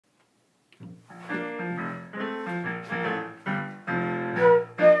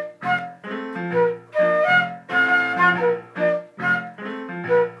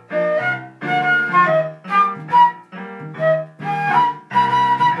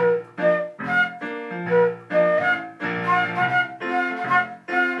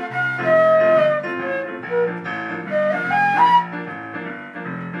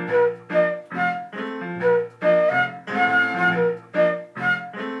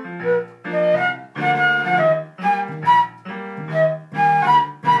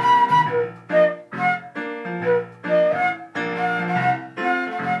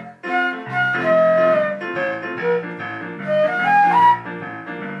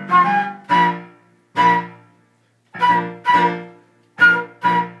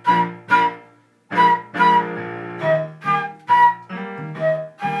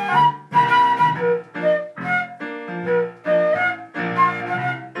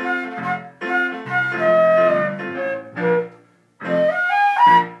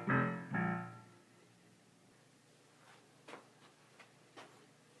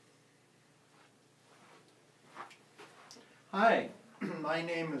My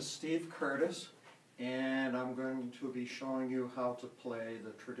name is Steve Curtis, and I'm going to be showing you how to play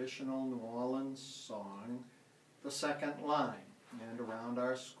the traditional New Orleans song, The Second Line. And around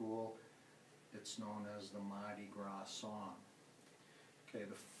our school, it's known as the Mardi Gras song. Okay,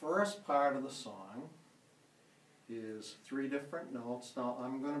 the first part of the song is 3 different notes. Now,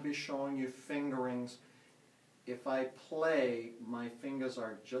 I'm going to be showing you fingerings. If I play, my fingers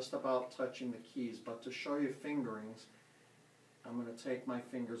are just about touching the keys, but to show you fingerings, I'm going to take my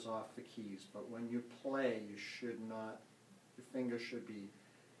fingers off the keys. But when you play, you should not, your fingers should be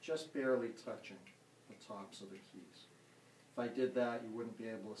just barely touching the tops of the keys. If I did that, you wouldn't be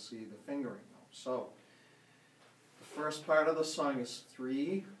able to see the fingering though. So, the first part of the song is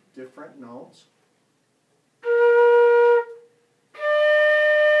 3 different notes.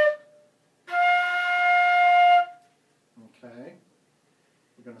 Okay,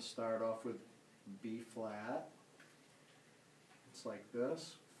 we're going to start off with B flat. It's like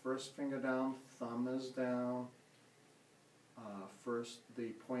this. First finger down, thumb is down. First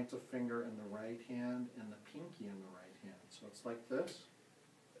the pointer finger in the right hand and the pinky in the right hand. So it's like this.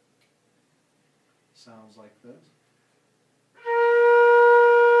 Sounds like this.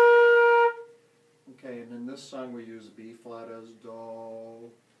 Okay, and in this song we use B flat as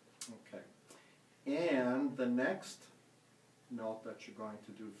Do. Okay. And the next note that you're going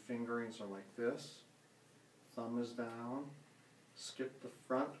to do fingerings are like this. Thumb is down. Skip the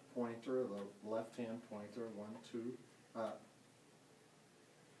front pointer, the left hand pointer, 1, 2,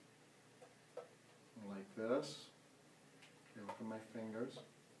 like this. Okay, look at my fingers.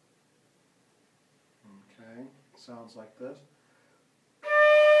 Okay, sounds like this.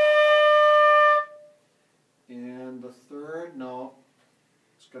 And the third note,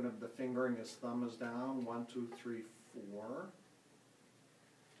 it's going to, the fingering is thumb is down, 1, 2, 3, 4.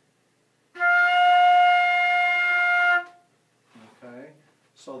 Okay,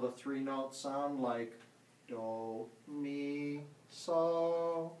 so the 3 notes sound like Do, Mi,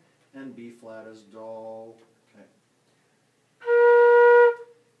 So, and B flat is Do. Okay.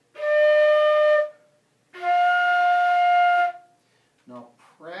 Now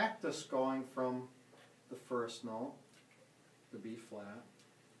practice going from the first note, the B flat,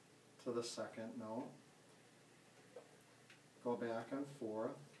 to the second note. Go back and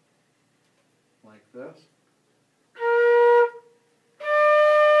forth like this.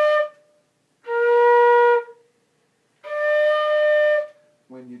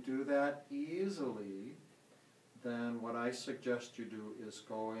 When you do that easily, then what I suggest you do is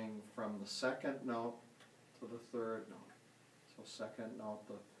going from the second note to the third note. So second note,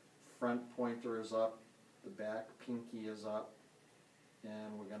 the front pointer is up, the back pinky is up,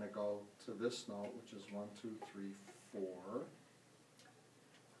 and we're going to go to this note, which is 1, 2, 3, 4.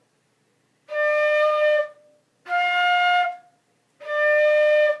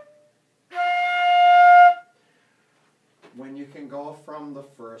 When you can go from the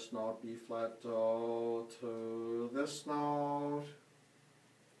first note, B flat Do, to this note,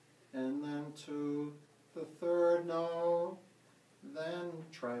 and then to the third note, then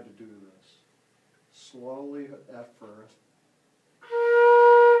try to do this slowly at first.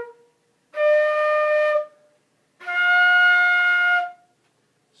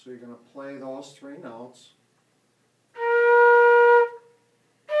 So you're going to play those 3 notes.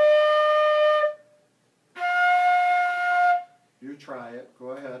 You try it. Go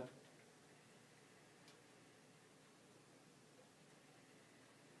ahead.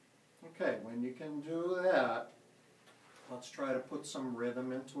 Okay, when you can do that, let's try to put some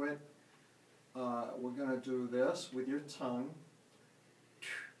rhythm into it. We're going to do this with your tongue.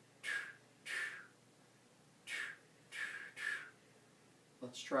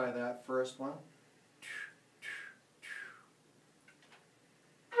 Let's try that first one.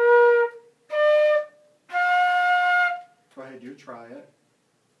 Go ahead, you try it.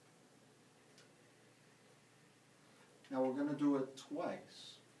 Now we're going to do it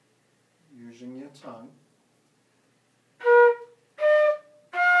twice, using your tongue.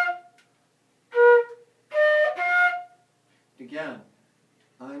 Again,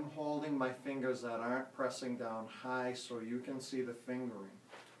 I'm holding my fingers that aren't pressing down high so you can see the fingering.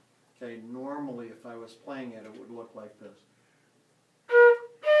 Okay, normally if I was playing it, it would look like this.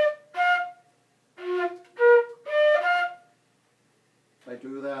 If I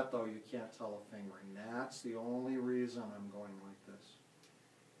do that though, you can't tell a fingering. That's the only reason I'm going like this.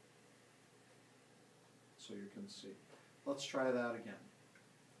 So you can see. Let's try that again.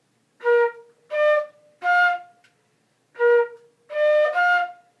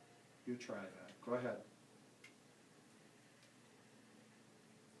 You try that. Go ahead.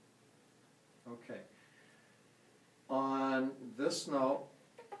 Okay. On this note,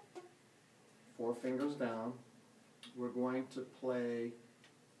 4 fingers down, we're going to play,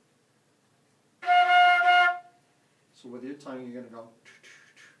 so with your tongue you're going to go,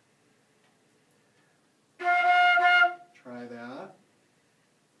 try that.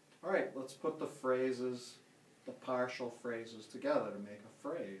 Alright, let's put the phrases, the partial phrases together to make a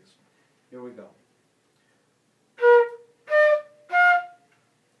phrase. Here we go.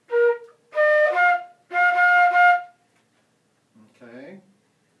 Okay.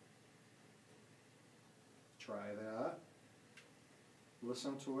 Try that.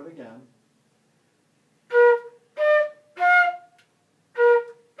 Listen to it again.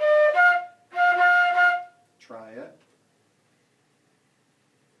 Try it.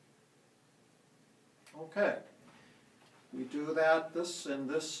 Okay. We do that in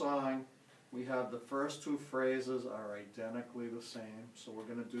this song. We have the first 2 phrases are identically the same, so we're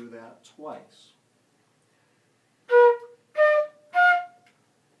going to do that twice.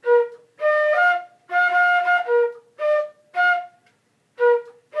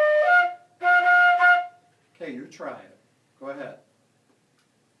 Okay, you try it. Go ahead.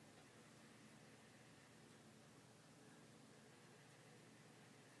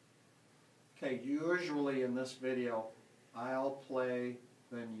 Okay, usually in this video, I'll play,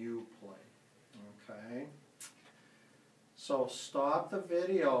 then you play. Okay? So stop the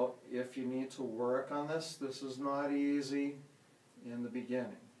video if you need to work on this. This is not easy in the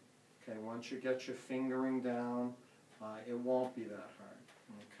beginning. Okay, once you get your fingering down, it won't be that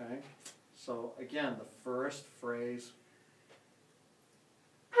hard. Okay? So again, the first phrase.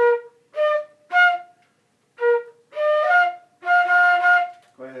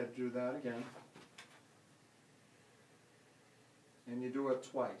 Go ahead, do that again. And you do it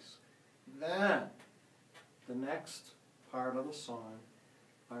twice. Then, the next part of the song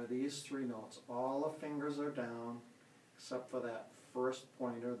are these 3 notes. All the fingers are down, except for that first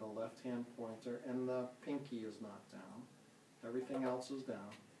pointer, the left-hand pointer, and the pinky is not down. Everything else is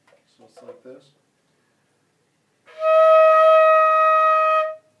down. So it's like this.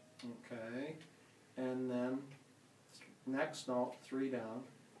 Okay. And then, next note, 3 down,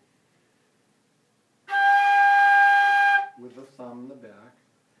 with the thumb in the back,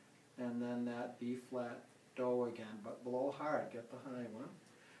 and then that B flat do again, but blow hard, get the high one.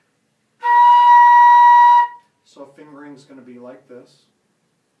 So fingering is going to be like this.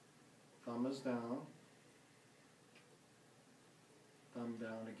 Thumb is down, thumb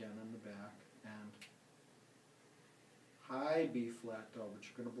down again in the back, and high B flat do, but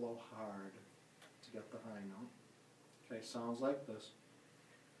you're going to blow hard to get the high note. Okay, sounds like this.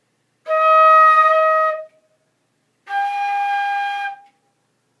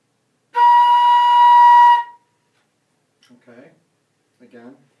 Okay,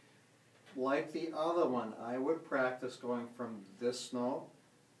 again, like the other one, I would practice going from this note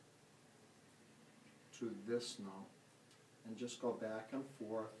to this note and just go back and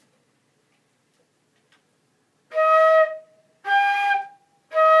forth.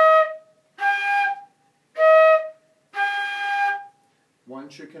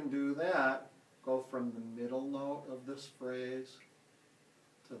 Once you can do that, go from the middle note of this phrase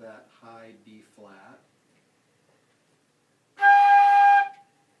to that high B flat.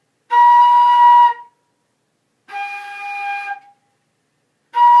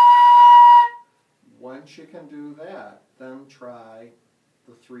 Once you can do that, then try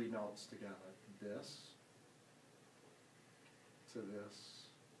the 3 notes together. This, to this,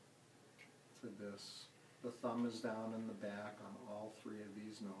 to this. The thumb is down in the back on all 3 of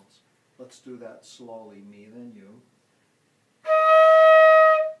these notes. Let's do that slowly, me then you.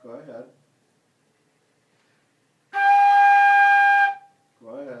 Go ahead. Go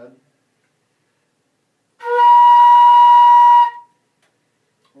ahead.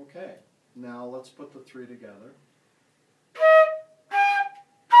 Okay, now let's put the 3 together.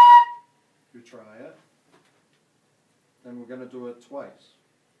 You try it. Then we're going to do it twice.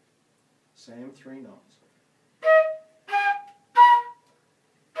 Same 3 notes.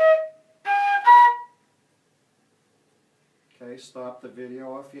 Okay, stop the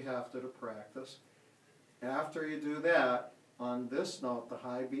video if you have to practice. After you do that, on this note, the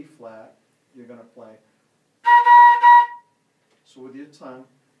high B flat, you're going to play. So with your tongue,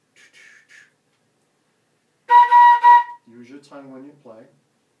 use your tongue when you play.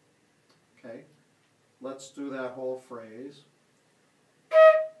 Okay, let's do that whole phrase.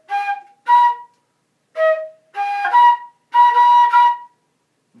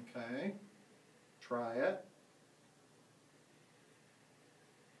 Okay, try it.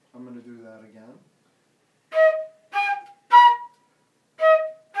 I'm going to do that again.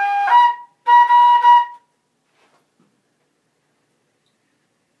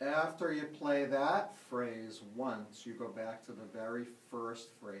 After you play that phrase once, you go back to the very first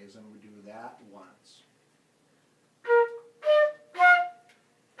phrase and we do that once.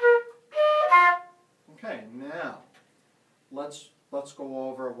 Okay, now let's go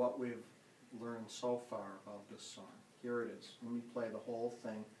over what we've learned so far about this song. Here it is. Let me play the whole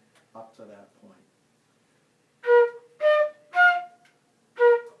thing up to that point.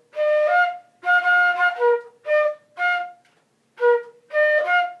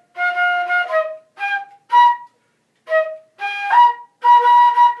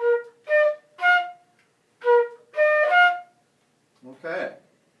 Okay,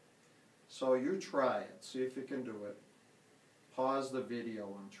 so you try it. See if you can do it. Pause the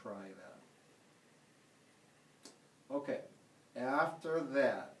video and try that. Okay, after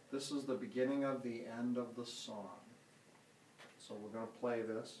that, this is the beginning of the end of the song. So we're going to play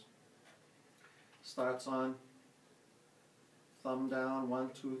this. Starts on thumb down, 1,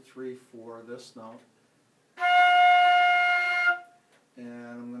 2, 3, 4, this note. And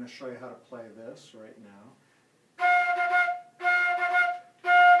I'm going to show you how to play this right now.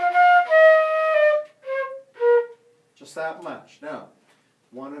 Just that much. Now,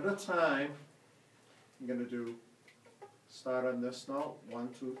 one at a time, I'm going to do, start on this note, 1,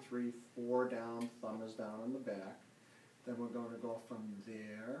 2, 3, 4 down, thumb is down in the back. Then we're going to go from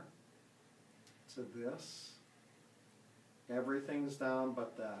there to this. Everything's down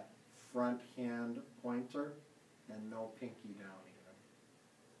but that front hand pointer and no pinky down either.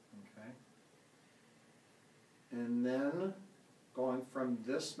 Okay? And then going from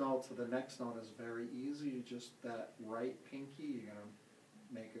this note to the next note is very easy. You just, that right pinky, you're going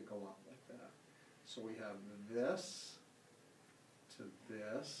to make it go up like that. So we have this to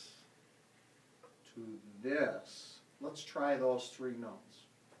this to this. Let's try those 3 notes.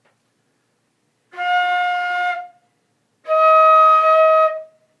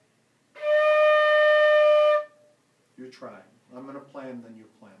 You try them. I'm going to play them, then you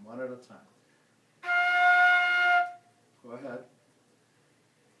play them, one at a time. Go ahead.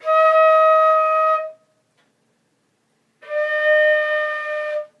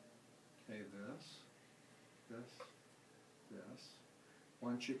 Okay, this.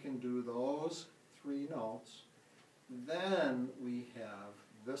 Once you can do those 3 notes, then we have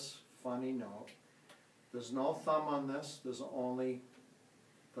this funny note. There's no thumb on this, there's only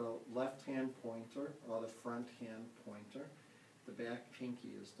the left hand pointer or the front hand pointer. The back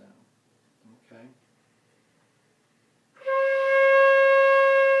pinky is down. Okay?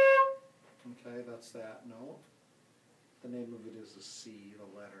 Okay, that's that note. The name of it is a C, the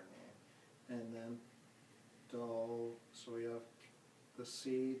letter name. And then Do. So we have the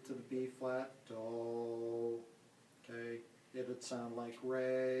C to the B flat, Do. Okay? It'd sound like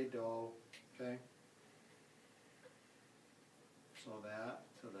Re, Do. Okay? So that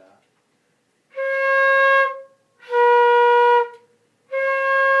to that.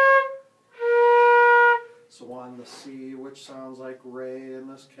 So on the C, which sounds like Re in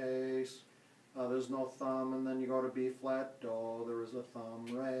this case, there's no thumb, and then you go to B flat, Do, there is a thumb,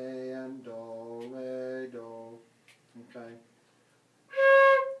 Re and Do, Re, Do. Okay?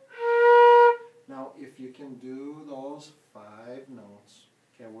 Now, if you can do those 5 notes,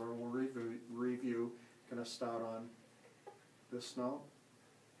 okay, we'll review. Going to start on this note.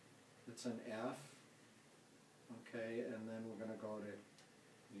 It's an F. Okay, and then we're going to go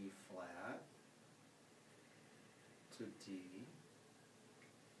to E flat, to D,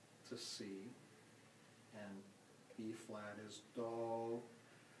 to C, and B flat is Do.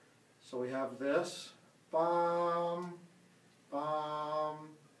 So we have this, bum, bum,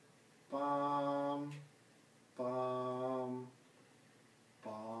 bum, bum,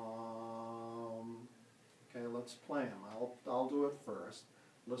 bum. Okay, let's play them. I'll do it first.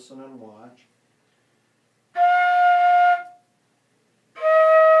 Listen and watch.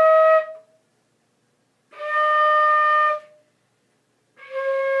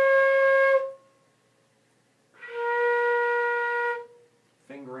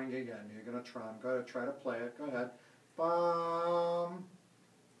 Fingering again. You're going to try. I'm going to try to play it. Go ahead. Bum,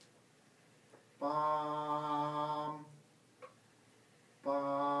 bum,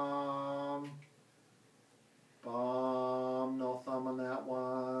 bum, bum. No thumb on that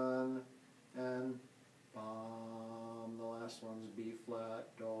one. And bum. The last one's B flat,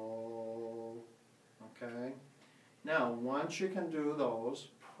 Do. Okay? Now, once you can do those,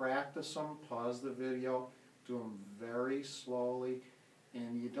 practice them, pause the video, do them very slowly,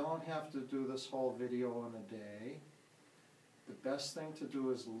 and you don't have to do this whole video in a day. The best thing to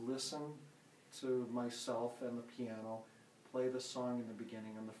do is listen to myself and the piano, play the song in the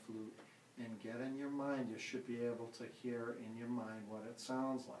beginning on the flute, and get in your mind. You should be able to hear in your mind what it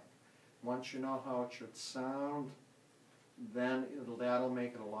sounds like. Once you know how it should sound, then that'll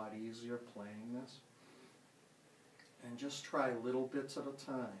make it a lot easier playing this. And just try little bits at a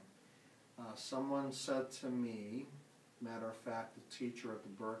time. Someone said to me, matter of fact, the teacher at the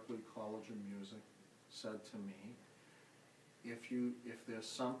Berkeley College of Music said to me, if there's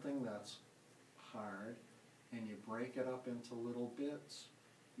something that's hard and you break it up into little bits,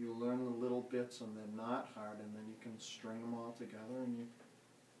 you learn the little bits and they're not hard, and then you can string them all together, and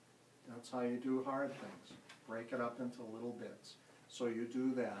that's how you do hard things. Break it up into little bits. So you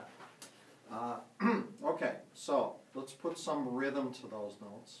do that. Okay, so let's put some rhythm to those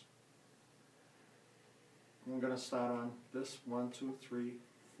notes. I'm going to start on this 1, 2, 3,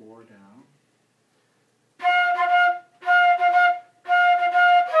 4 down.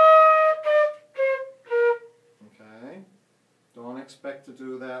 Okay, don't expect to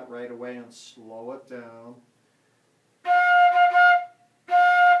do that right away, and slow it down.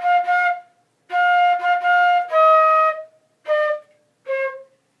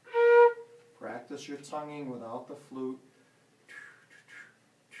 Practice your tonguing without the flute.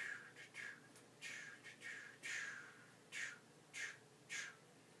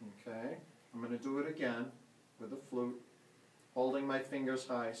 Okay, I'm going to do it again with the flute, holding my fingers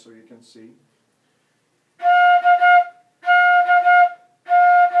high so you can see.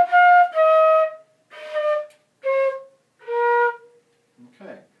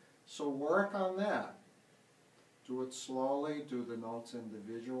 Okay, so work on that. Do it slowly, do the notes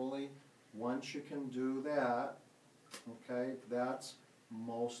individually. Once you can do that, okay, that's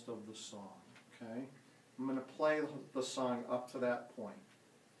most of the song, okay? I'm going to play the song up to that point.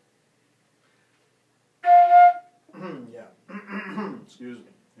 Yeah, excuse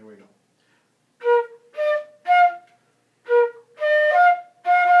me, here we go.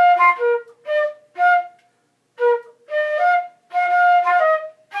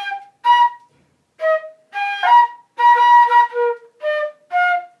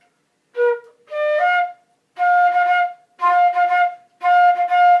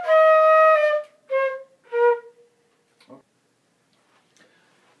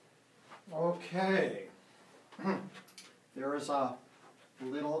 Okay, there is a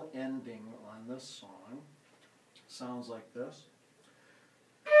little ending on this song. Sounds like this.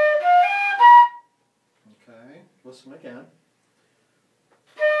 Okay, listen again.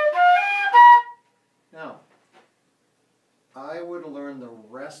 Now, I would learn the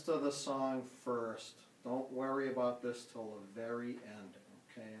rest of the song first. Don't worry about this till the very end.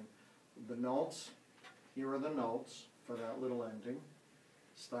 Okay, and the notes, here are the notes for that little ending.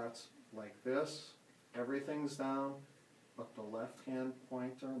 Starts like this, everything's down but the left hand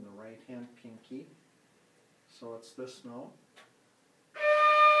pointer and the right hand pinky. So it's this note.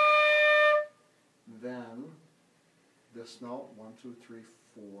 Then this note, 1, 2, 3,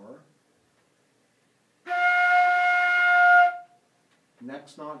 4.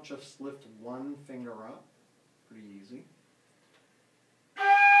 Next note, just lift one finger up, pretty easy.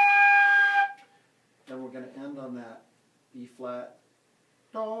 Then we're going to end on that E flat,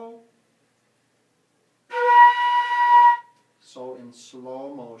 do. So in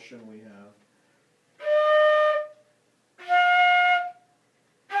slow motion we have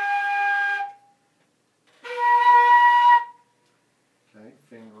okay,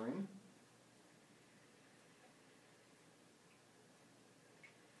 fingering.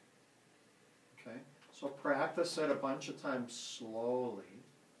 Okay, so practice it a bunch of times slowly.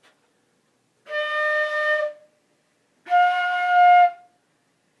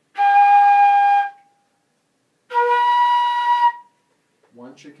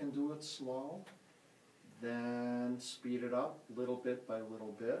 Once you can do it slow, then speed it up little bit by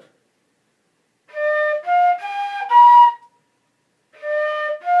little bit.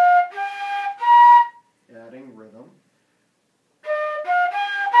 Adding rhythm.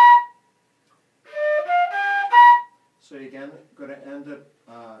 So you're again going to end it,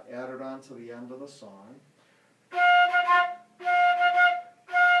 add it on to the end of the song.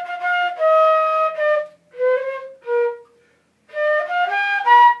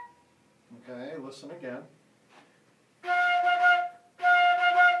 Okay, listen again.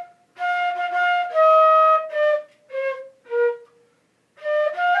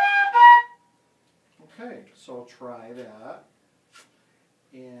 Okay, so try that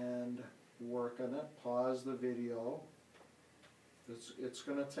and work on it. Pause the video. It's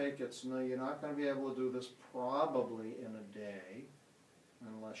going to take, you're not going to be able to do this probably in a day,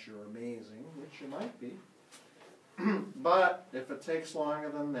 unless you're amazing, which you might be. But if it takes longer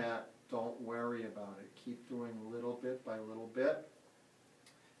than that, don't worry about it. Keep doing little bit by little bit.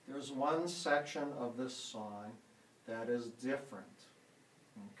 There's one section of this song that is different,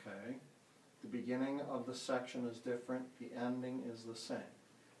 okay? The beginning of the section is different, the ending is the same.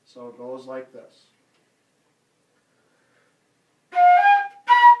 So it goes like this.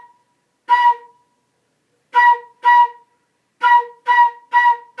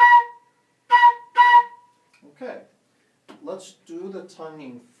 Okay, let's do the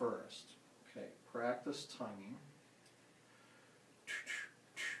tonguing first. Okay, practice tonguing.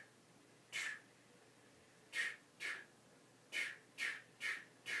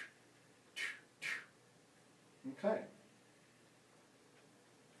 Okay.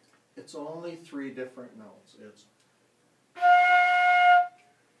 It's only 3 different notes. It's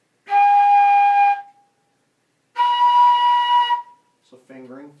so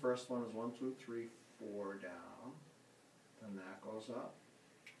fingering, first one is 1, 2, 3, 4 down. Then that goes up.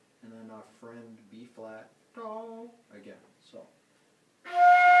 And then our friend B flat, do, again. So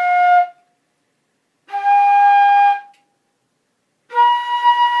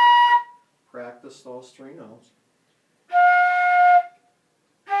practice those 3 notes.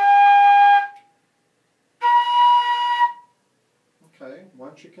 Okay,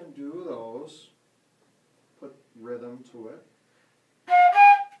 once you can do those, put rhythm to it.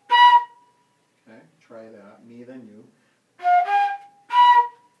 Okay, try that. Me, then you.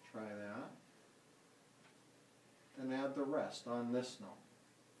 Try that. Then add the rest on this note.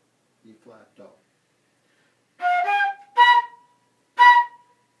 E flat, do.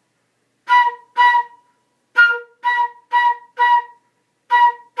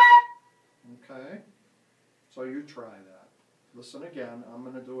 Okay, so you try that. Listen again. I'm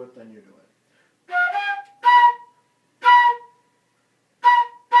going to do it, then you do it.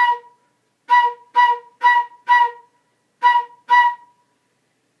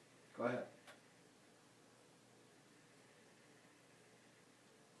 Go ahead.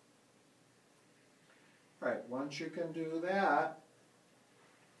 All right, once you can do that,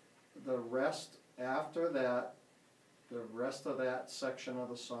 the rest after that, the rest of that section of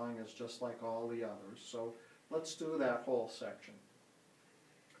the song is just like all the others. So let's do that whole section.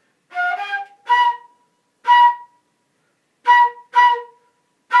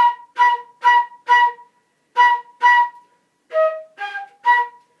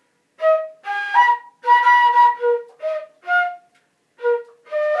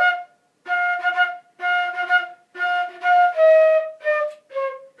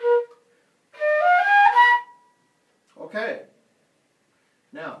 Okay,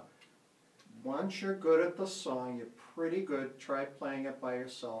 now, once you're good at the song, you're pretty good, try playing it by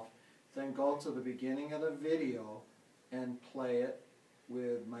yourself, then go to the beginning of the video and play it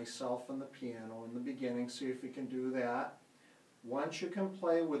with myself and the piano in the beginning, see if you can do that. Once you can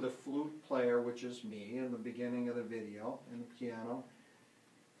play with a flute player, which is me, in the beginning of the video, and the piano,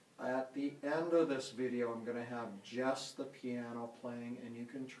 at the end of this video I'm going to have just the piano playing, and you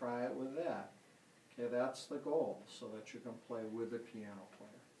can try it with that. Okay, that's the goal, so that you can play with the piano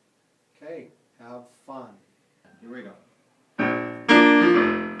player. Okay, have fun. Here we go.